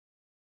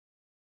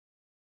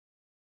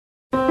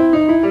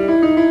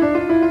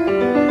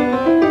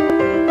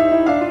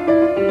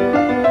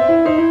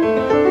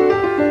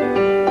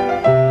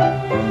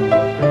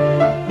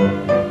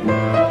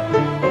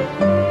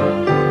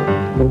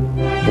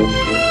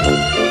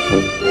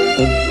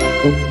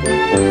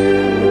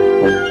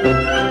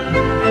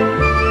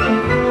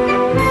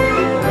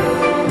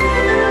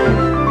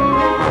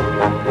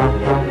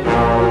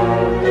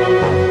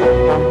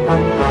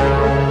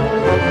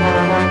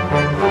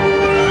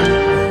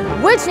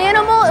which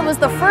animal was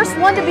the first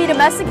one to be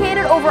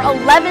domesticated over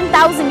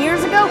 11,000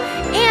 years ago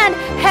and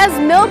has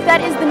milk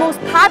that is the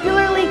most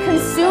popularly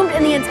consumed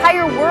in the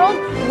entire world?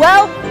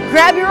 Well,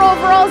 grab your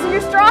overalls and your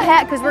straw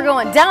hat because we're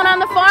going down on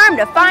the farm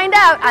to find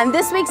out on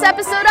this week's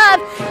episode of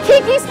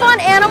Kiki's Fun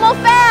Animal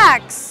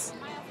Facts.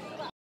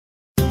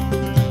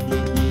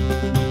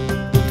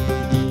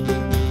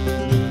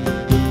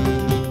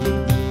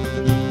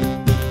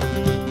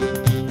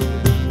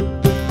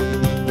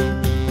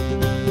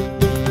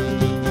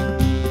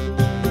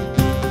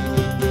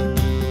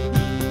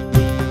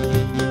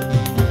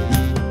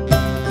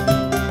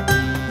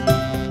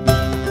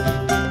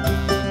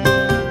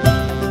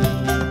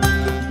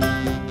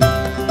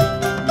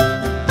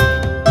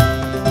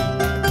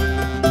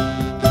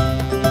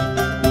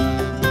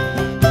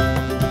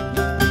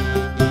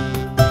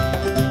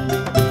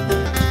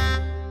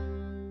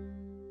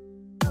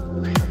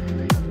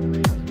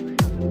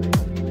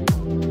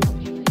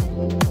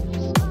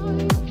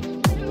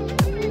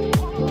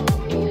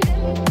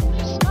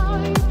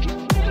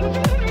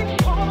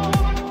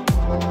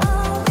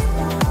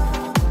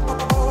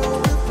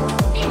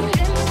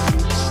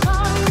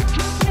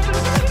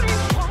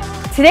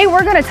 Today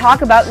we're going to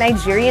talk about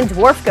Nigerian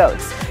dwarf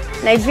goats.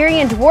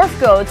 Nigerian dwarf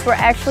goats were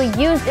actually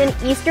used in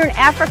Eastern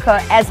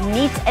Africa as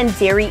meat and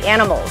dairy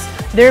animals.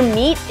 Their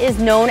meat is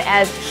known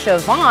as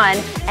Swan,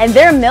 and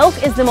their milk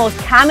is the most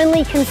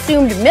commonly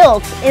consumed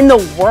milk in the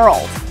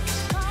world.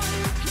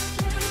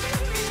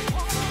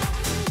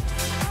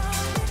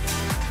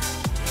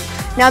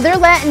 Now their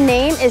Latin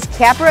name is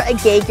Capra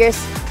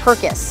agagus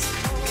percus.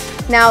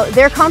 Now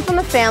they come from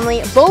the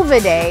family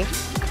Bovidae,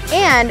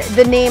 and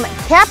the name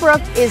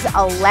Capra is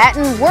a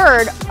Latin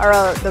word,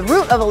 or the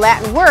root of a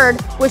Latin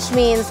word, which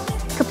means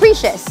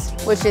capricious,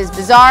 which is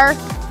bizarre,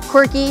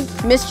 quirky,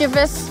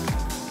 mischievous.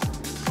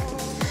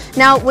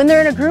 Now, when they're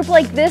in a group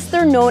like this,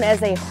 they're known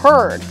as a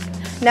herd.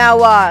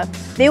 Now,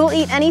 they will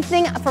eat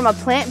anything from a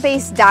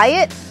plant-based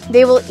diet.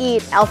 They will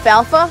eat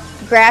alfalfa,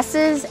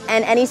 grasses,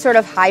 and any sort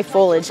of high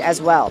foliage as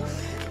well.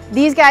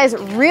 These guys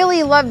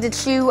really love to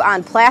chew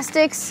on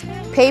plastics,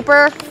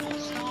 paper,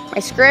 my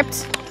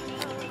script,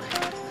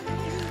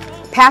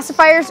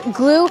 pacifiers,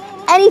 glue,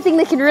 anything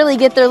they can really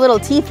get their little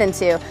teeth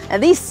into.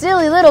 And these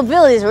silly little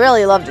billies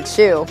really love to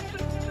chew.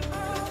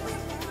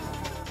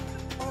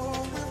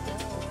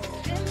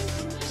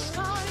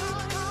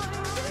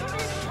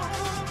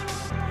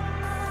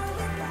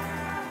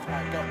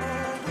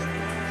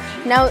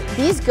 Now,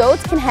 these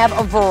goats can have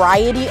a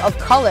variety of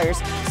colors,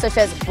 such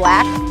as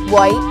black,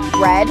 white,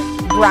 red,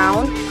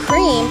 brown,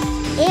 cream,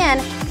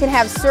 and can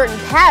have certain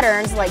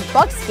patterns like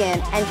buckskin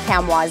and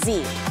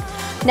chamoisi.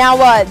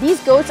 Now, these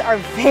goats are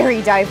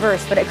very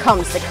diverse when it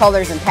comes to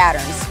colors and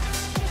patterns.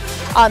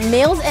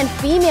 Males and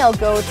female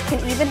goats can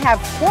even have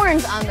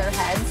horns on their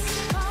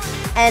heads,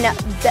 and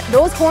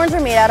those horns are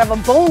made out of a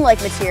bone-like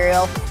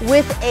material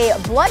with a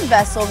blood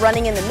vessel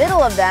running in the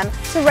middle of them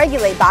to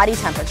regulate body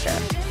temperature.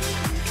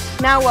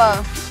 Now,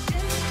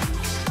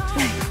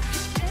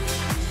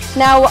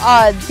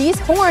 these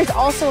horns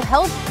also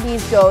help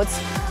these goats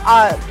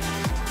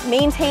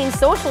maintain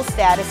social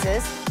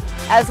statuses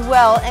as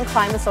well and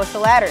climb the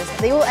social ladders.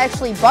 They will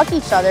actually buck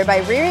each other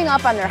by rearing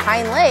up on their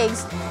hind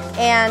legs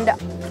and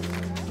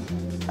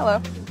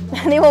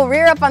they will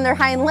rear up on their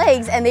hind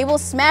legs and they will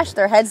smash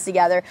their heads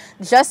together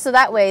just so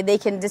that way they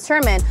can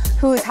determine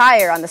who's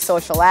higher on the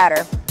social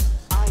ladder.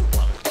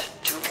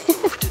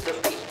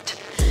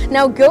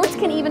 Now, goats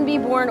can even be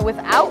born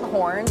without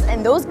horns,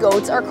 and those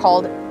goats are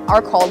called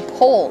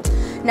polled.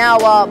 Now,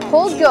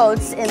 polled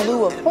goats, in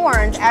lieu of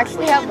horns,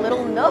 actually have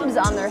little nubs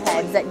on their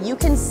heads that you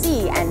can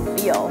see and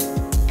feel.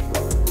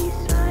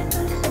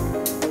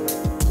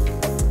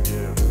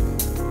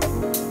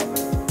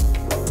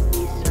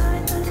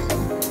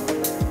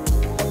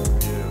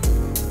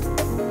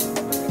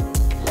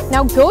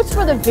 Now, goats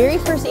were the very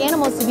first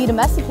animals to be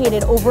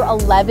domesticated over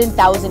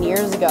 11,000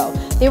 years ago.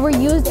 They were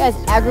used as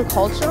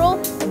agricultural,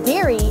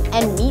 dairy,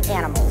 and meat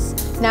animals.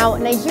 Now,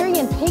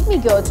 Nigerian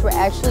pygmy goats were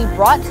actually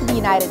brought to the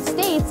United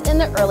States in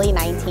the early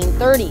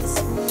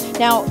 1930s.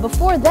 Now,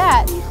 before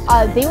that,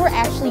 they were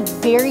actually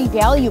very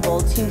valuable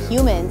to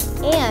humans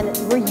and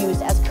were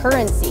used as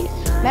currency.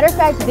 Matter of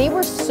fact, they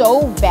were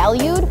so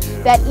valued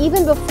that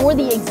even before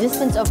the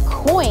existence of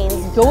coins,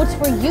 goats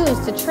were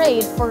used to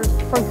trade for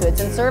goods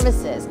and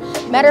services.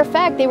 Matter of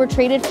fact, they were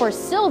traded for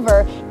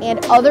silver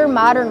and other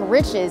modern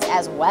riches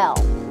as well.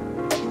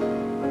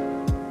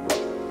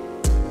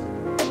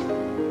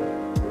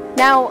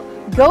 Now,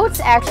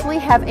 goats actually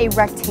have a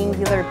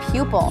rectangular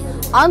pupil,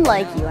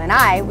 unlike you and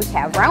I, which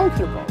have round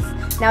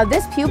pupils. Now,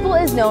 this pupil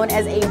is known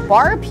as a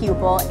bar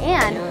pupil,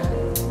 and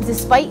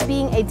despite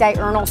being a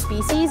diurnal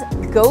species,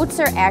 goats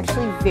are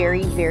actually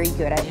very, very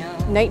good at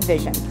night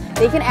vision.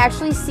 They can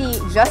actually see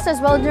just as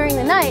well during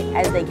the night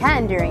as they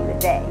can during the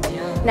day.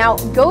 Now,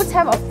 goats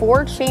have a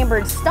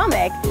four-chambered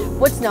stomach,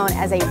 what's known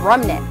as a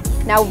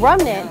ruminant. Now,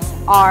 ruminants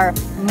are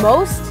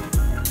most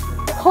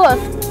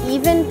hoofed,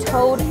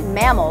 even-toed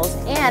mammals,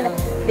 and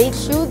they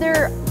chew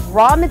their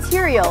raw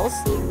materials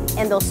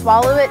and they'll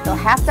swallow it, they'll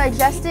half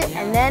digest it,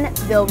 and then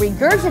they'll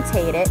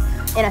regurgitate it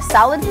in a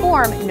solid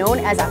form known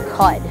as a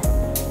cud.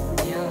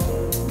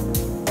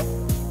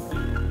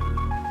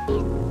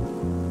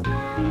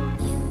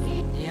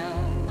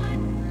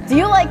 Do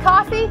you like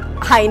coffee?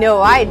 I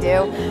know I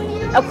do.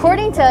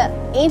 According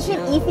to ancient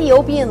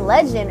Ethiopian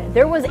legend,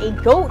 there was a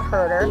goat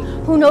herder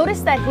who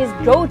noticed that his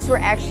goats were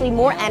actually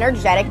more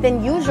energetic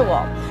than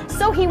usual.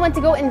 So he went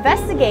to go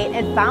investigate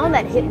and found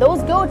that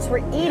those goats were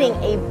eating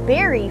a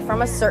berry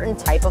from a certain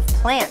type of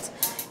plant.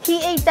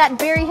 He ate that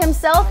berry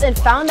himself and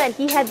found that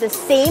he had the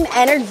same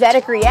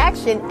energetic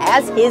reaction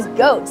as his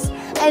goats,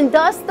 and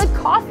thus the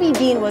coffee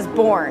bean was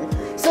born.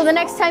 So the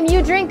next time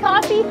you drink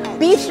coffee,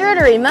 be sure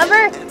to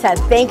remember to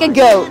thank a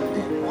goat.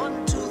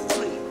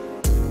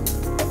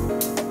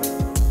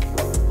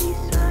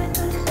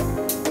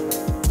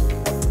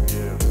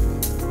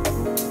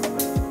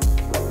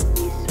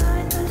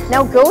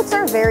 Now, goats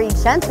are very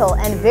gentle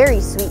and very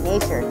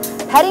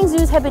sweet-natured. Petting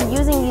zoos have been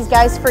using these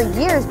guys for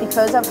years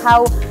because of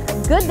how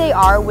good they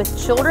are with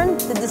children,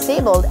 the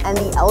disabled, and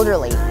the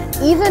elderly.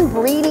 Even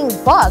breeding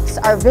bucks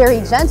are very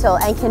gentle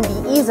and can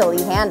be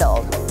easily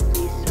handled.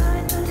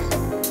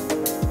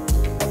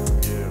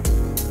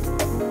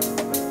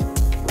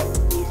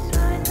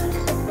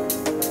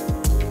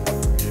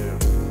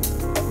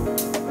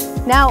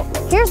 Now,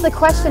 here's the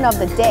question of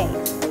the day.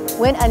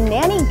 When a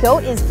nanny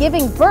goat is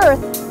giving birth,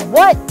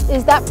 what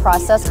is that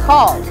process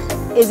called?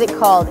 Is it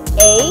called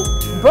A,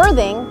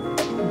 birthing,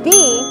 B,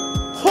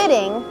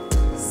 kidding,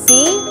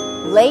 C,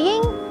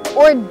 laying,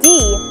 or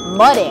D,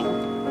 mudding?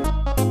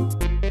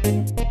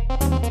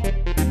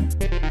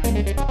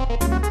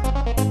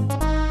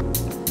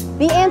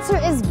 The answer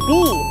is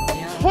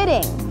B,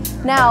 kidding.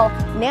 Now,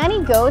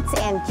 nanny goats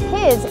and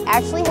kids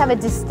actually have a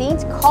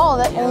distinct call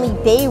that only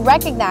they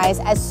recognize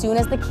as soon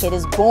as the kid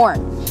is born.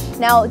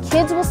 Now,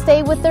 kids will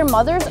stay with their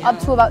mothers up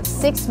to about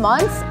 6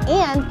 months,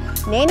 and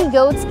nanny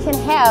goats can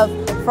have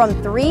from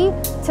 3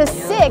 to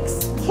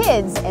 6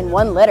 kids in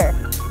one litter.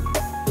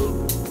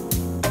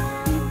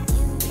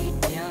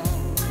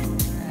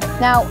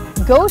 Now,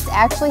 goats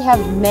actually have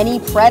many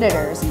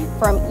predators,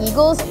 from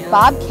eagles,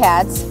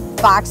 bobcats,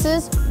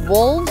 foxes,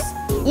 wolves,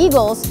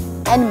 eagles,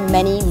 and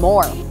many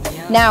more.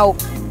 Now,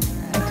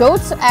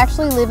 goats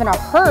actually live in a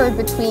herd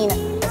between,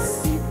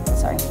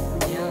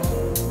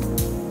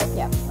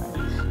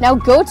 Now,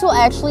 goats will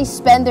actually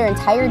spend their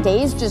entire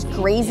days just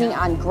grazing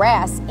on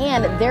grass,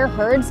 and their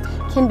herds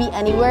can be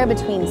anywhere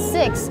between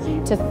 6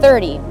 to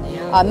 30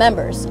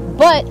 members.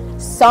 But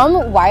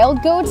some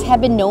wild goats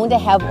have been known to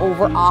have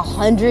over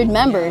 100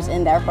 members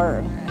in their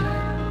herd.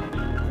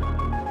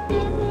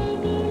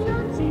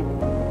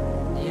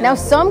 Now,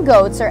 some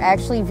goats are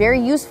actually very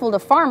useful to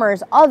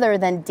farmers other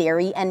than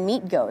dairy and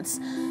meat goats.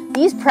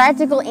 These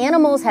practical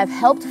animals have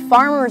helped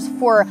farmers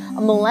for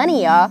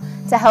millennia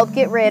to help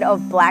get rid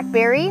of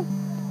blackberry,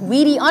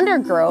 weedy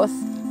undergrowth,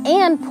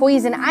 and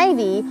poison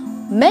ivy,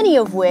 many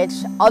of which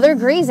other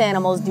graze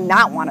animals do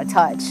not want to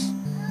touch.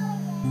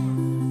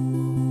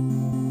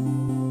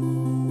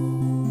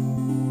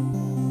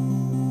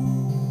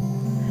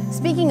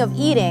 Speaking of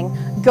eating,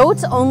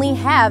 goats only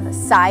have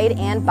side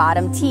and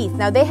bottom teeth.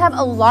 Now, they have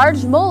a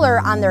large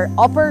molar on their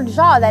upper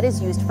jaw that is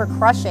used for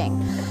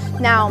crushing.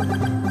 Now,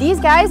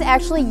 these guys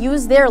actually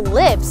use their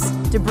lips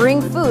to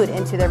bring food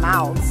into their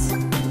mouths.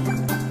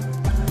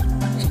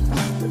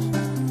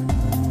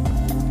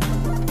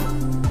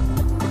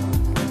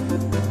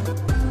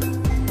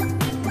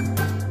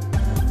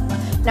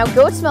 Now,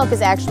 goat's milk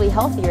is actually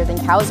healthier than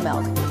cow's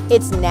milk.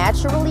 It's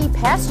naturally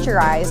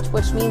pasteurized,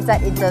 which means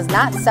that it does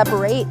not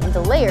separate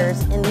into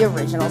layers in the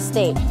original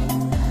state.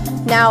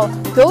 Now,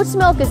 goat's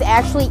milk is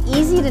actually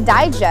easy to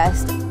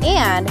digest,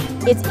 and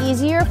it's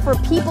easier for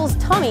people's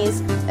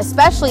tummies,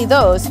 especially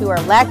those who are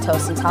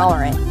lactose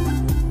intolerant.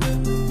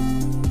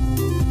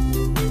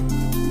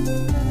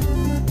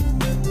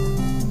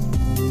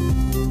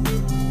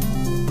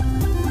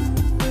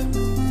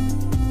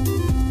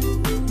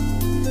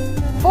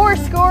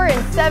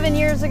 Seven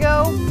years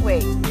ago,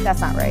 wait,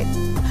 that's not right.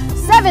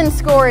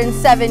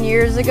 7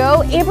 years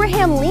ago,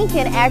 Abraham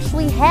Lincoln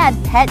actually had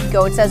pet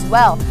goats as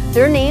well.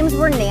 Their names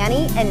were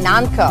Nanny and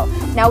Nanko.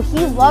 Now,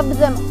 he loved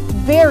them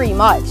very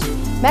much.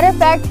 Matter of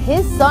fact,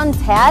 his son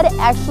Tad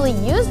actually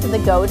used the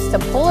goats to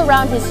pull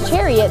around his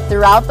chariot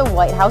throughout the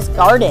White House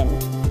garden.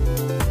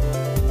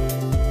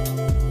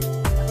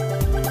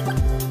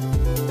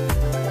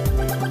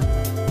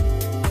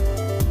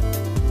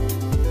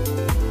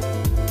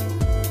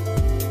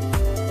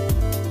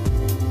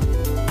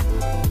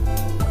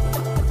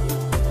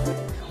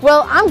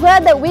 Well, I'm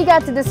glad that we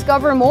got to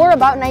discover more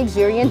about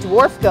Nigerian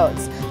dwarf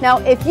goats. Now,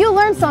 if you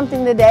learned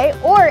something today,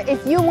 or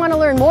if you want to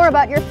learn more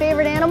about your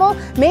favorite animal,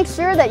 make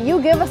sure that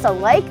you give us a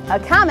like, a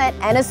comment,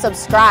 and a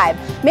subscribe.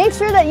 Make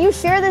sure that you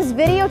share this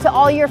video to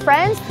all your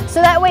friends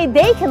so that way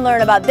they can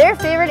learn about their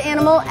favorite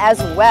animal as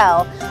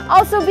well.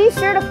 Also, be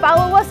sure to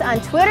follow us on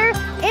Twitter,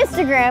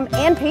 Instagram,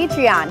 and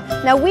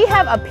Patreon. Now, we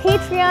have a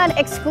Patreon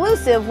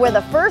exclusive where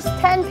the first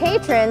 10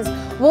 patrons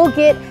will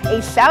get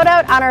a shout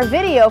out on our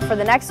video for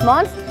the next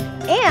month.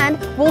 And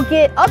we'll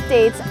get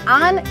updates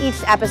on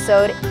each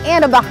episode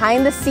and a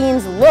behind the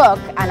scenes look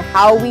on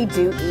how we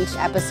do each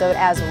episode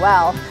as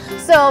well.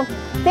 So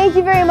thank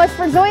you very much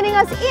for joining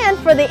us. And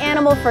for the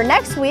animal for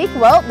next week,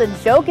 well, the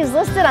joke is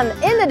listed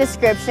in the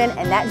description,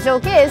 and that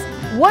joke is,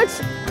 which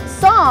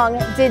song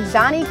did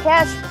Johnny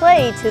Cash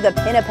play to the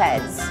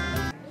pinnipeds?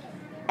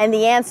 And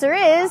the answer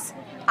is,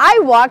 I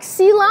Walk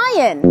Sea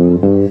Lion.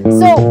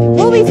 So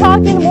we'll be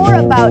talking more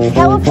about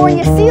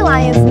California sea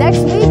lions next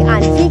week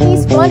on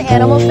Kiki's Fun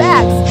Animal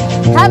Facts.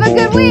 Have a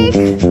good week.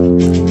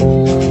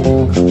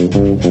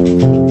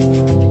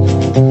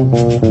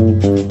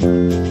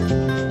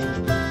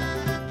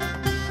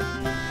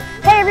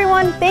 Hey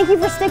everyone, thank you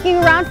for sticking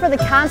around for the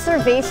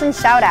Conservation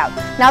Shoutout.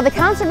 Now the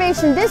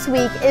conservation this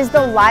week is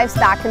the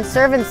Livestock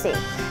Conservancy.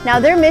 Now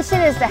their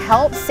mission is to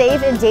help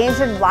save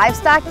endangered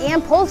livestock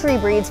and poultry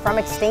breeds from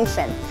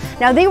extinction.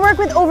 Now they work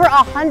with over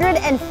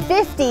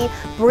 150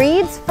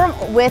 breeds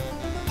with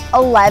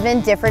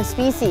 11 different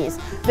species.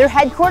 Their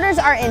headquarters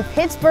are in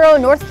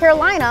Pittsboro, North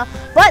Carolina,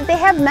 but they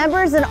have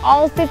members in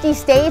all 50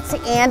 states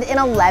and in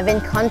 11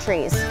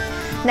 countries.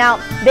 Now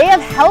they have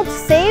helped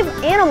save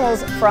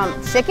animals from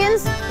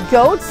chickens,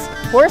 goats,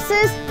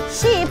 horses,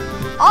 sheep,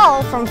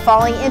 all from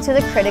falling into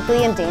the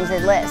critically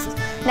endangered list.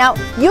 Now,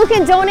 you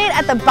can donate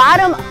at the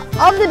bottom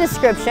of the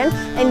description,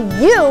 and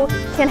you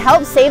can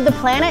help save the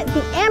planet,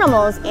 the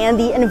animals, and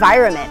the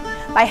environment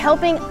by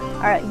helping.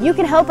 You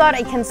can help out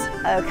a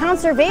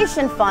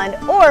conservation fund,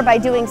 or by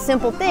doing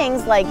simple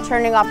things like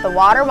turning off the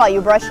water while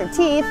you brush your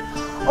teeth,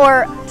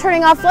 or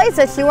turning off lights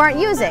that you aren't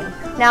using.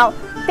 Now,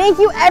 thank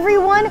you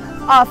everyone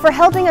for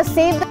helping us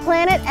save the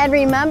planet, and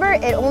remember,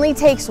 it only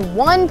takes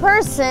one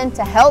person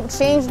to help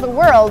change the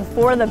world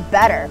for the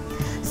better.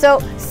 So,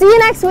 see you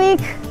next week.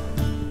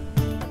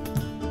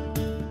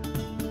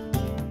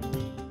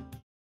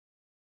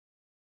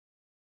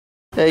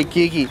 Hey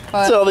Kiki,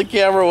 tell the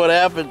camera what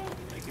happened.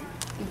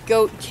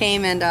 Goat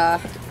came and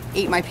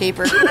ate my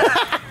paper.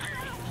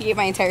 He ate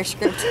my entire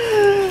script.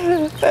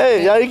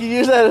 Hey, now you can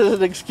use that as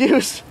an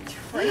excuse.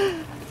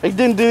 I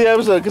didn't do the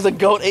episode because a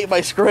goat ate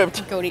my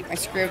script. Goat ate my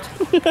script.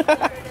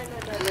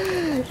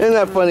 Isn't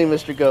that funny,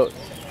 Mr. Goat?